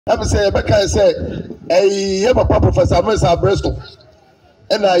I'm say Becca say a yaba Professor Mesa Bristol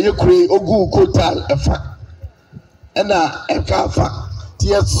and I you create Ogu Kotal a fact and a car.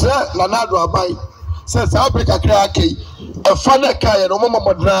 Yes, sir, Lanado Abai says I'll break a cracky, a funny kaya, no mama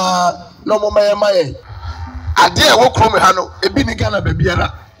madra, no mama my. I dare walk from Hano, a binigana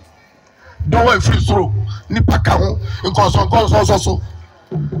babyana. Don't wait free through, Nipakaho, in Conson also.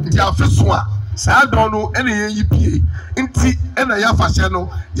 The first one, so I don't know any EPA, Inti, and a Yafashano,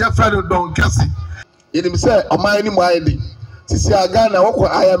 Yafrado Don Cassie. It himself, a mining mighty. Sisi Agana, walk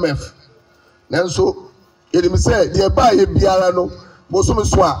with IMF. Nanso, it himself, dear by a Biarano. Bosom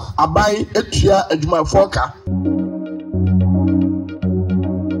swa abai etua adwuma foka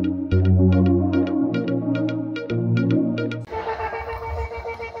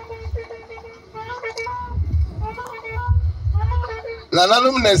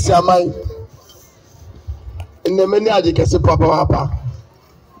nananum na Essiam enne mani age kese papa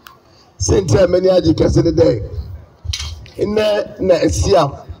sente mani age kese de day enne na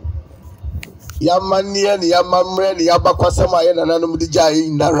Essiam Yamania ni yamamre ni yabakwasama ye nananum di jaye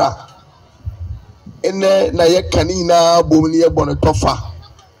nara ene na ye kanina bomni ye bono tofa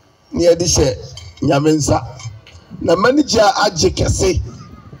ni ye di hye nyamensa na manager age kese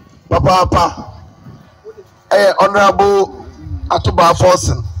papa honorable Atuba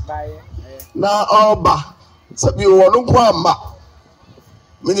Forson na oba sabi wonu kwa amma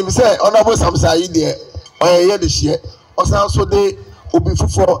minim say honorable Samsa yi de ye de hye osan so de obi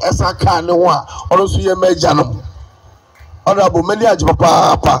fufo esa ka ne ho a ono so ye meja no honorable many age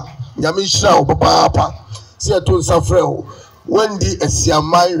papa nyame hira o papa se to nsafre o wendi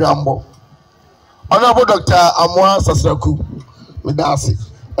Essiam rambo honorable Dr. Amoa Sasraku medase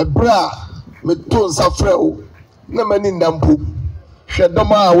ebra me to nsafre o na mani ndampo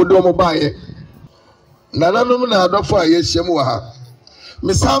hwedoma a wodo mo baaye nananom na adofo a ye hye mo ha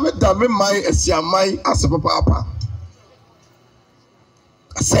me sabe da me mai Essiam ase papa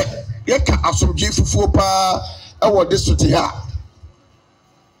say yeka asomdwe fufuo pa ewo district ha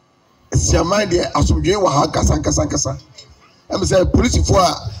Essiam de asomdwe wa ha kasa am say police fo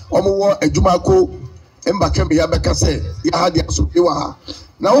a omo wo adwuma ko embaka be ya beka say ya ha de asomdwe wa ha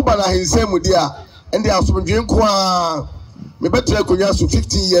na wo ba na hensem di a ende asomdwe nko a me betre konya so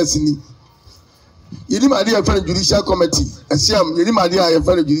 15 years ni yini ma de afan judicial committee Essiam yini ma de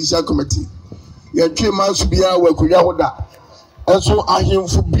afan judicial committee ya twe man so bia wa konya hoda enso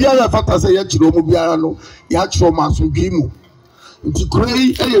ahemfo biara fata say ya kiro mu biara no ya kiro masodwe mu nti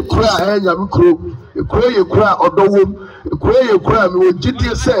kurei eye kura a nyame kuro kurei ye kura odowom kurei ye kura me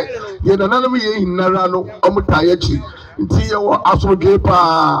wogidie say ye nananum ye hinara no omuta ya chi nti ye wo asomdwe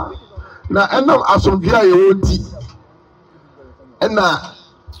pa na enam asomdwe a ye wonti ena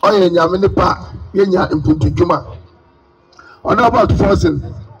oye nyame ne pa ye nya mpuntudwuma ona about Forson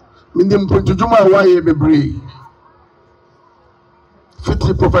minde mpuntudwuma wa ye bebre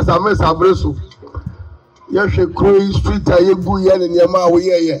fiti Professor Mesa Breso yehwe Croy Street a yegu ye ne niam a wo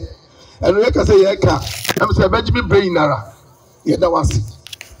ye eno ye ka say ye ka am say beji bi brain nara ye da wase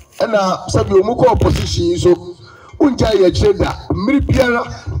ena sabi omuko opposition so unja ye cheda mmiri biara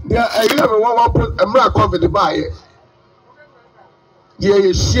dia ayira me won emra covid ba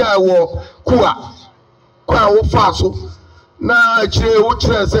ye hia wo kwa wo fa so na chire wo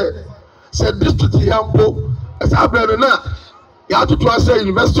chire say district yampo asabere na ya to say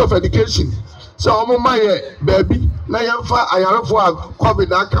University of Education so omo maye baby na yemfa ayarefo a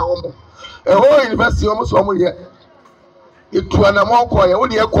covid aka omo e ho university omo so omo ye etu na mo koye wo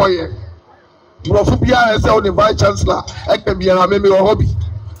ne koye durofu bia say o the vice chancellor e ka bia na me o hobby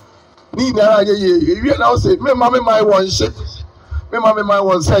ni na anye ye ewie na o say me ma me my one shit me ma me my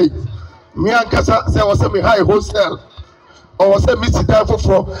one say me ankasa say o say me high hostel o say me sit down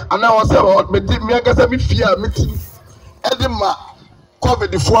for and now o say me ankasa me fear meeting edema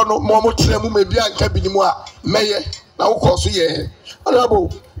covid for no mo tremu me bia nka binimu a meye na wo koso ye honorable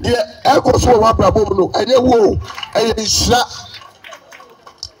de ekoso wa brabo no enye wo eye nhira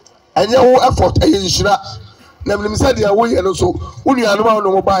enye wo effort eye nhira na mnim say de wo ye no so unuanu ma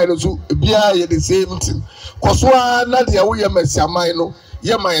no mo bai no so bia ye the same thing koso na de wo ye Essiam no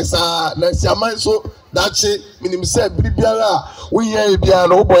ye man sa na Essiam so dachi mnim say bibiara wo ye bia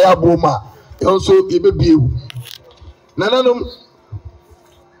no wo boy aboma e so ye bebiewu nananum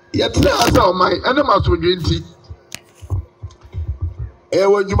yetra asa o mai ene masodwe nti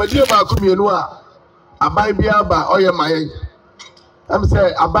wo dwumadie ba ko mienu a aban bia ba oye mai am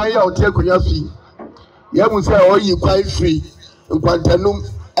say aban ya otie konya fi ye mu say oyi kwai free nkwantanum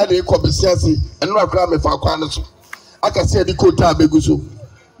ene ko besiase ene akra me fa kwa no so aka say di kota beguso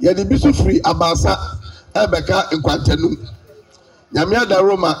ye di bisu free abasa ebeka nkwantanum nyame da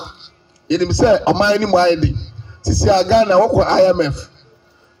Roma yenim say oman ni mu ayedi sisi aga na wokọ IMF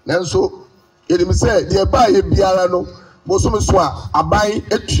nanso yenim say de ba ye biara no bosom so a aban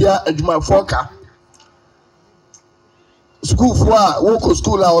etua adwumafo ka school fo a wokọ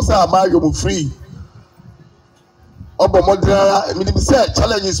school a osa amayo mu free obo modera yenim say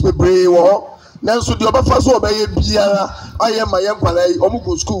challenges bebre wo nanso de obafa so obaye biara aye ma ye nkwara yi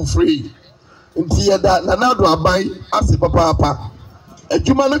omugo school free nti ye da na nado aban ase papa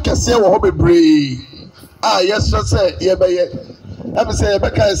adwuma no kese wo ho bebre yes say ye be ye am say ye be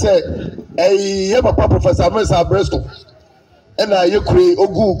kai say ye papa Professor Mesa Bresto ena ye kure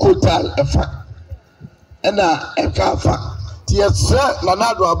ogu kotal efa ena eka fa ti ye na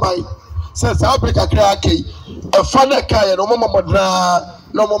nado aban say South Africa kra kai efa na kai no momodra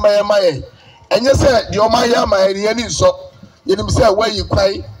no momaye enye say de omaye amaye ne ni nso yenim say why you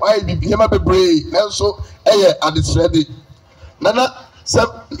kwai why bibie ma bebre nanso eye adesrede nana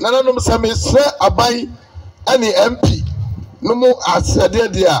no say me sre abai ani MP no mu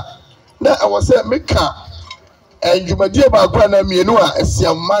asede dia na I was say meka enjumadie ba kwa na mienu a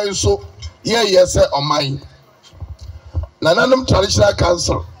Essiam man so ye say oman nana no traditional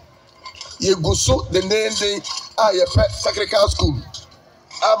council ye guso the name a ye pe secretary school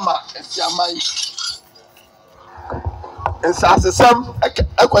ama Essiam man ensasesam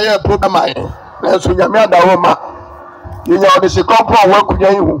ekoye program ayi na so nyame adawo ma yenya ode se kompon wa kunya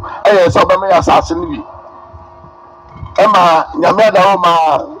yihu eye so ba me asase ni bi ema nyame adawo ma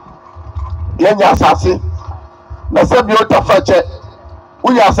yenya asase na se bi otafache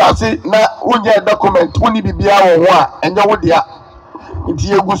unya asase na unya document uni bibia wo ho a enye wo dia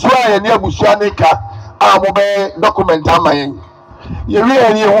nti egusu a ye ne egusu anika a mo be document amayen ye wi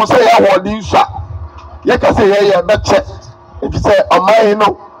eni ho se ya ho di nsa ye ka se ye beche if say omai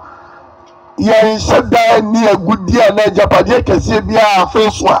no ye shada ni agudi na japade kese bia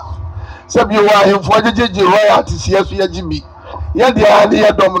afeso a se bi wa hemfo jejeje royalty sie so ye jibi ye dia ne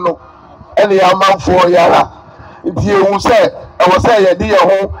ye dom no ene ya manfo yara nti ehun se e wo se ye de ye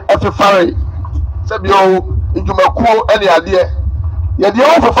ho efefare se bi o njumakuo ene ade ye de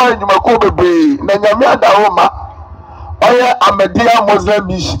ho fefare njumakuo bebre na nyame adawo ma oye Ahmadiyya Muslim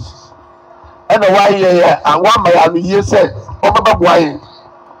mission ene wa ye anwa ma ya no ye se obaba boaye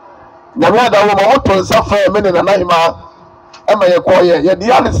nyame adawo ma woto nsafa me ne na hima ema ye koye ye de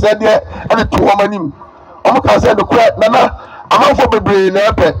ya se de ene to wo manim omo ka se de ko na amanfo bebre na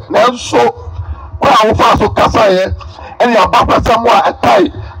epe na nso kwa awofa so kasa ye ene abapasam a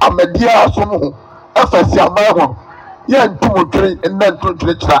atai Ahmadiyya so mo efasi amaho ye ntumotwere enne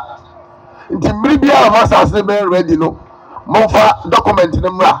ntumotwere kira nti mribia amasase be ready no monfa document ne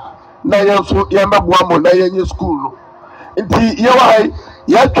mra na ye so ye meboa mo na ye nye school no nti ye wai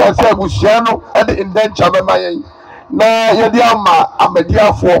ye twa se abusia no e de indenture be mayen na ye de ama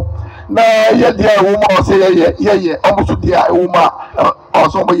Ahmadiyya fo na ye de ewu ma o se ye omuso dia ewu ma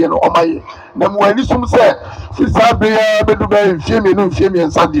oso mo ye no o maye na mo ani sum se fisa be ya be du be mfie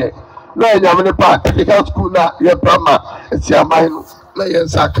nsa de na nyame ne pa technical school na ye prama Essiam no na ye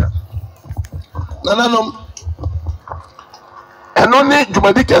nsaka nananom eno ni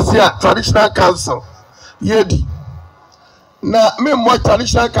jumadi kese a traditional council yedi na me mo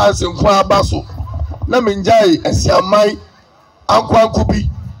traditional council nko abaso na me njai Essiam ankwanku bi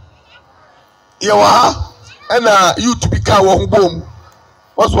ye wa na youth bi ka wo bom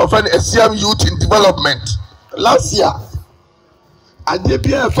what's my friend Essiam youth in development last year ade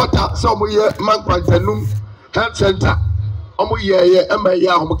bia fata so mo ye mankwantanum health center omo ye ema ye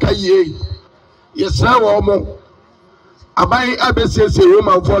ahom ka ye yesra wo mo abai abesese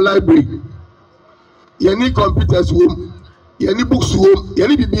room for library yeni computers room yeni books room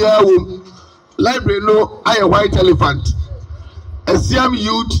yeni bibia room library no aye white elephant Essiam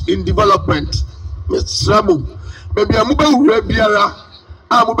youth in development Mr. Ramu maybe amuba wura biara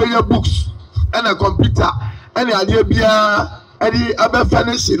amuba ya books and a computer and ade bia ade aba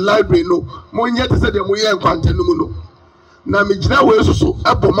furnish library no mo nya te se de mo ye nkwantanu no na me gina we so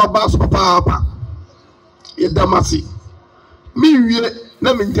ebo maba so papa ye damasi mi wie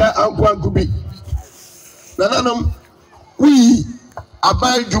na me nja ankwanku bi nananom wi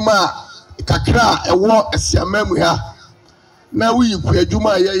aban djuma kakra ewo Essiam mu ha na wi ku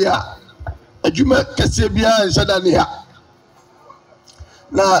adwuma ye ya adwuma kese bia nshada ne ha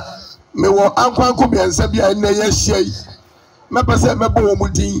na me wo ankwanku bi ansa bia na ye hye mepese mebo wo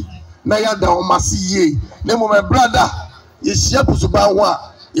mudin na ya da o mase ye na mo me brother ye hye pusuba ho a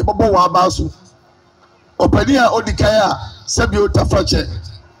ye bobo wa abaso opani a odikaya sebi otafache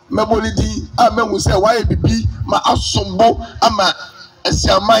mebo ni din a mehu se wa ye bibi ma asombo ama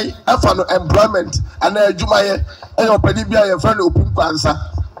Essiam afa no employment and adwuma ye e opani bia ye fa no opum kwansa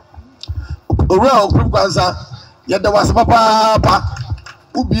owura opum kwansa ye da wase papa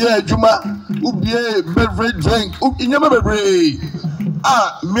ubie adwuma ubie beverage drink inyama bebre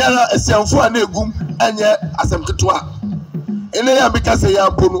miara Essiamfo na egum anye asem ketwa ene ya bika se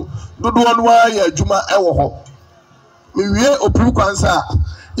ya mpono dodo no wa ya adwuma e wo ho me wie opum kwansa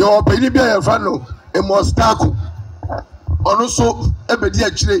ye opani bia ye fa no emostako ono so ebedi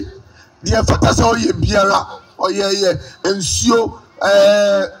akire dia fata se oye biara oye ensuo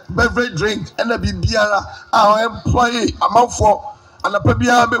beverage drink ena biara employee amanfo anapa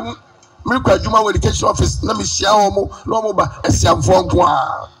biara be me kwa adwuma with education office na me hia wo no ba Essiamfo nko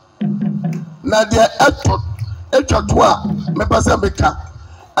a na dia etwa to a me pasa beka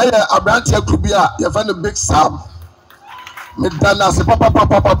aya abranti akrubi a ye fa no Big Sam me dana se papa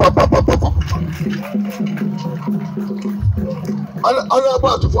ana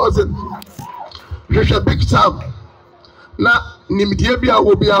about Forson je Big Sam na nimdie bia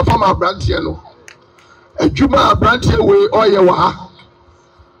wo bia fa ma abranti no adwuma abranti we oye wa ha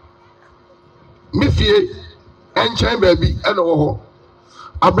mefie enchen baby eno wo ho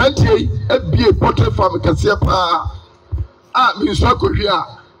abranti ebie poultry farm kase pa me nso akohwe a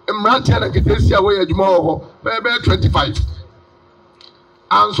mranti na ketesi a wo ye adwuma wo ho bebe 25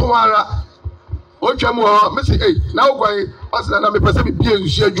 anso ara otwa mu ho me say na wo gwan osina na me pese bi bie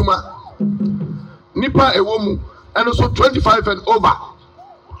nsu adwuma nipa ewo mu eno so 25 and over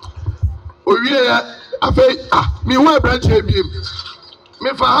owie ya afi me wo abranti ebie me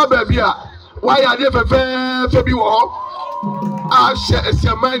fa ha baby a why are they fe bi wo she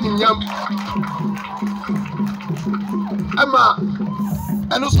Essiam nyam ama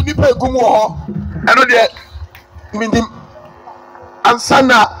eno so nipa egum wo ho eno de mindim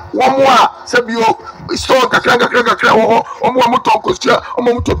ansana womo a se bio store kakra wo omo ton kostia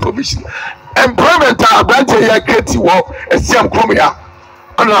omo to provision employment abranche ya kreti wo Essiam krom ya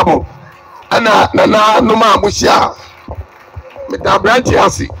honorable ana na no ma musia me da branche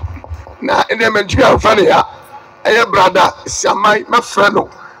asi na ene mentwi afane ya eye brother Essiam my friend no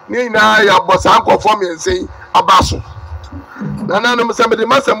ni na ya bosa ankofo me nsen abaso na no mse de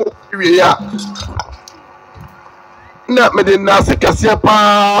masem wie ya na me de na se kase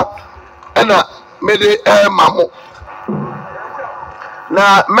pa na me de mamo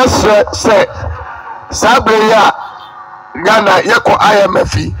na mesre se sabre ya Ghana yeko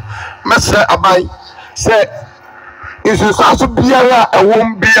IMF mesre abai se isu saso biara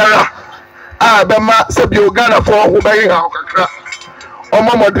ewom biara bema se bi Ghana fo ho bayi ha kakra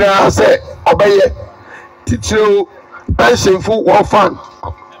omo modra se obaye titiro pension fu one fund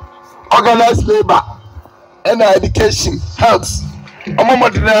organized labor and education health omo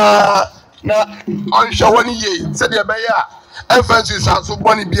modra na onsho woni ye se de beya emphasis aso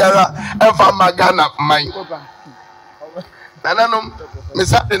boni biara emfa magana man nananom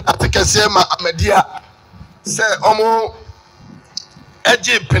mesade atekese ma amadia se omo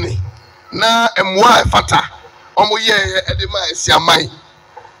eje pini na emwa fata omo ye edema Essiam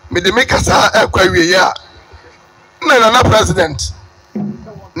me de make asa ekwa wie ya na president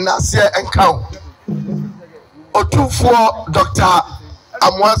na se encounter otufo Dr.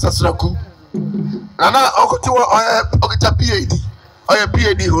 Sasraku nana okotiwo okita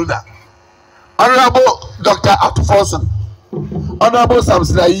PhD holder honorable Dr. Forson honorable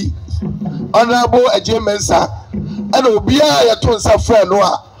Samsrai honorable Ajemensa and obia ya tonsa friend no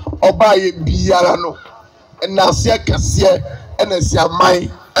a oba ye biara no na se kase na Essiam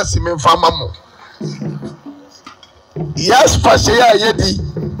asime fama mo yes fashe ya yedi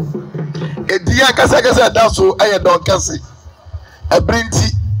edia kasa da so aye don kase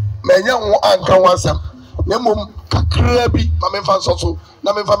ebrinti menya ho anka wansam na mom kakra bi ma me fa so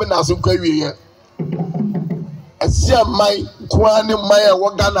na me fa me na so kwa wie ye Essiam kwa ne e wo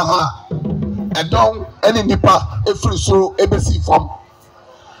Ghana ha edon eni nipa efiri so ebesi fam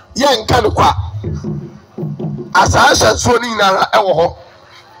ye nka ne kwa asasha so ni nara ewo ho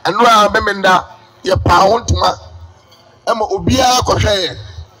eno a memenda ye pa hontuma ema obia kohwe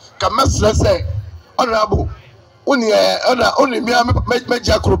ka mesre se honorable oni mia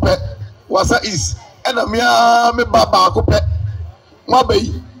meja krope wasa is ena mia me baba ko pe mo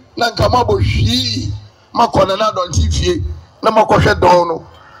bayi na nka mo bo hwi makona na don tifie na makohwe don no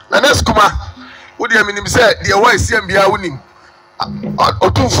na next kuma wodi aminim se de wa Essiam bia wonim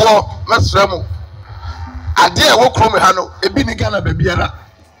otufo mesre mo ade e wo krom ha no ebi ni Ghana ba biara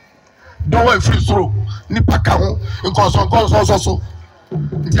don wa free throw ni paka ho nkonso so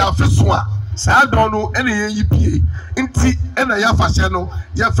ndi afeso a saa dɔn no ɛna yɛyi pie nti ɛna yɛafahyɛ no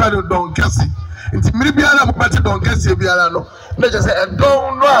yɛfrɛ no dɔn kɛse nti mmiri biara mo bɛte dɔn kɛse biara no na kyerɛ sɛ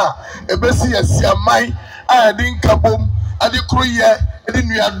ɛdɔn no a ɛbɛsi Essiaman a yɛde nkabom ɛde koroyɛ ɛde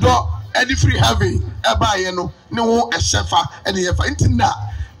nnuadɔ ɛde free heaven ɛbaayɛ no ne ho ɛhyɛ fa ɛne yɛfa nti na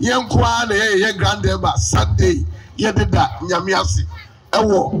yɛn nkoa na yɛyɛ grand eba Sunday yɛde da nyame ase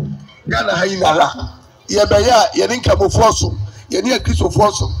ɛwɔ Ghana ha yi nara yɛbɛyɛ a yɛde nkamofoɔ so yɛne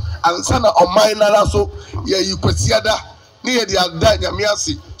akristofoɔ so ansa na ɔman nara so yɛyi kwasiada ne yɛde ada nyame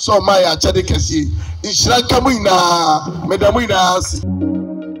ase sɛ ɔman yɛ akyɛde kɛseɛ nhyira nka mo nyinaa meda mo nyinaa ase.